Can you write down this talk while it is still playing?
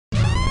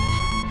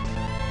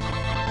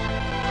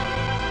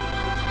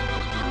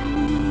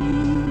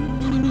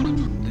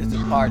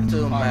Part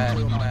 2,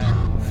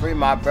 man. Free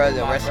my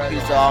brother, rest in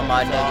peace to all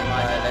my niggas,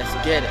 man. Let's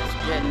get it.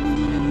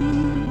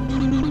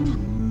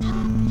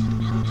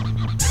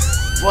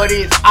 Where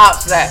these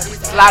ops at?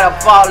 Slide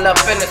up, fall up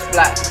in the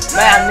splat.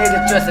 Man,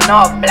 niggas dressing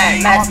all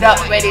black, matched up,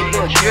 ready to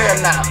do a drill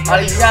now.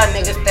 All these young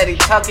niggas steady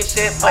talking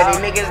shit, but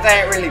these niggas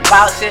ain't really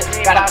bout shit.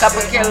 Got a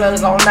couple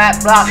killers on that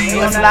block,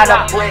 you slide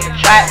up with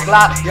back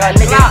block. Young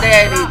niggas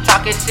steady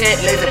talking shit,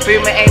 laser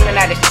beamer aiming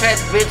at his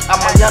chest, bitch. I'm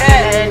a young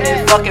nigga in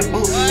this fucking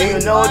boot, and you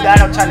know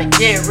that I'm trying to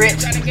get rich.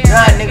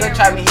 Young nigga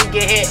try me, he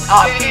get hit.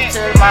 RP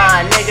to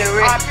my nigga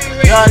rich.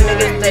 Young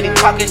niggas steady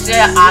talking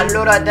shit, I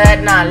load up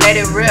that, now let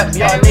it rip.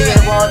 Young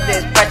niggas want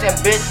this pressure,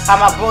 bitch.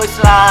 How my boys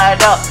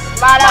slide up.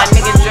 My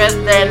niggas dressed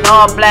in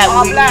all black,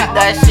 we keep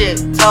that shit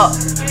tough.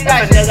 If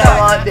a nigga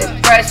want this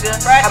pressure,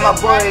 how my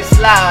boys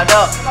slide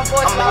up. I'm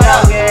a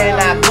youngin' in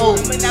that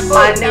booth,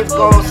 my niggas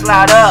gon'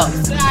 slide up.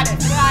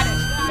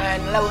 Man,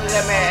 let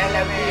me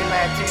LFB,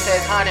 man,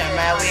 2600,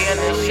 man, we in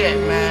this shit,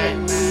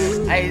 man.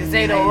 Hey,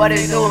 Zaedoe, what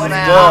it do, man?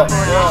 I'm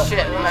doing this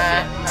shit,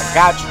 man. I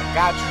got you.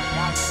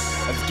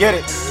 Let's get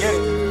it.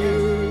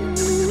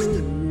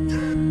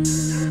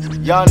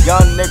 Young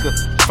nigga,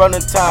 from the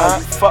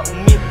time you fuck with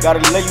me, gotta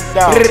lay you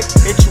down.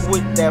 Hit you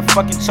with that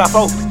fucking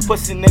chopper,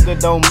 pussy nigga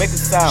don't make a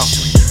sound.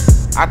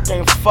 I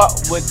can't fuck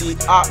with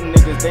these op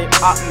niggas, they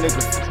op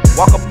niggas.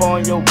 Walk up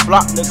on your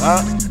block,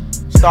 nigga,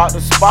 start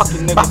to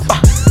sparking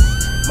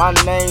niggas. My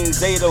name's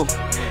Zaedoe,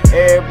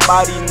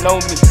 everybody know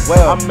me.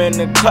 Well, I'm in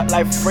the cut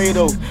like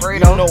Fredo. You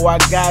know I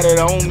got it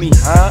on me,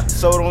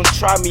 so don't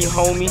try me,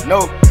 homie.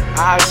 No,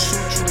 I'll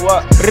shoot you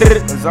up,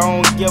 cause I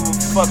don't give a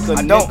fuck.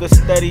 A nigga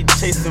steady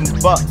chasing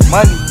bucks.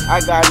 Money,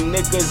 I got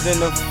niggas in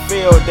the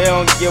field, they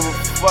don't give a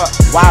fuck.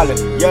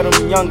 Wildin', yeah,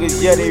 them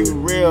youngers, yeah, they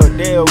real,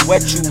 they'll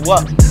wet you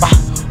up.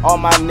 All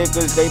my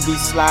niggas, they be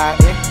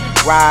sliding,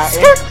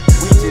 riding.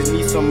 We just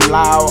need some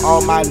loud,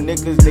 all my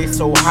niggas, they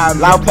so high.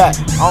 Loud pack,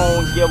 I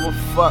don't give a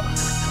fuck.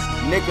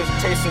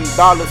 Niggas chasing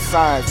dollar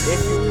signs.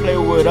 If you play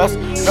with us,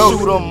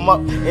 shoot them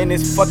up in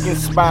his fucking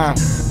spine.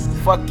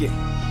 Fuck it,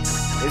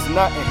 it's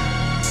nothing.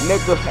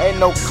 Nigga, ain't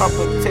no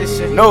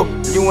competition. No,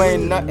 you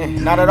ain't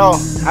nothing, not at all.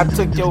 I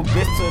took your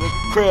bitch to the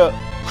crib.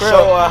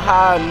 Show her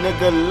how a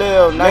nigga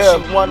live. Now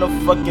she wanna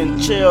fucking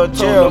chill. Told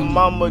her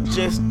mama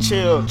just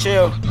chill.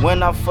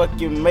 When I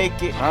fucking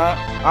make it,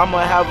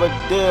 I'ma have a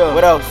deal.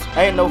 What else?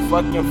 Ain't no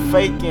fucking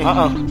faking.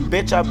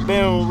 Bitch, I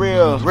been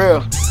real.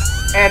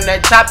 And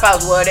the chop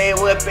house where they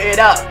whip it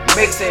up,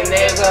 mixin'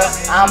 nigga.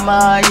 I'm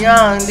a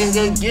young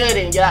nigga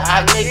getting, yeah,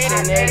 I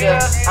mixin' nigga.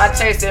 I'm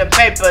chasing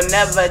paper,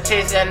 never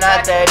chasing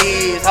after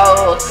these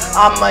hoes.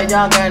 I'm a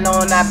youngin'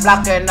 on that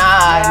block and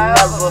I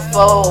never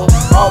fold.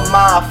 On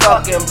my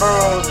fucking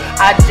brooms,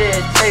 I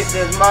just chase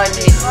this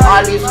money.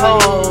 All these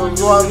hoes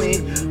want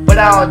me, but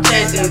I don't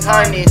chase these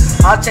honeys.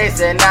 I'm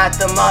chasing not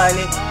the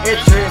money,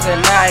 it's dreams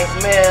and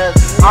nightmares.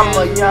 I'm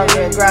a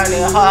youngin'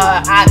 grinding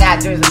hard, I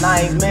got dreams and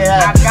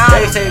nightmares.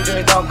 They say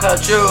dreams don't come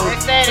true,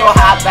 so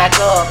hop back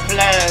up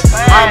plans.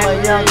 I'm a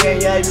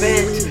youngin', yeah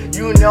bitch,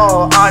 you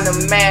know I'm the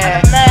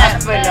man. I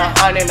spend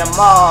 100 in the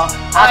mall,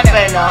 I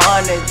spend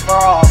 100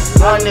 raw.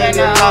 One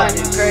nigga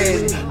talking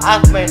crazy,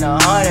 I spend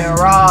 100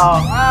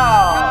 raw.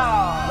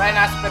 Man,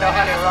 I spend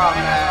 100 raw,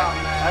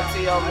 man.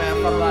 Until yo, man,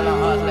 fuck all the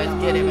odds, let's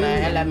get it,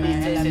 man.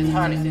 LFB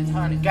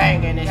 2600,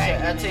 gang in this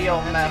shit. Until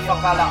yo, man,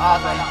 fuck all the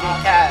odds, let's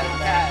get cash,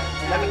 man.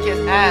 Let me kiss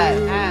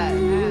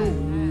ass.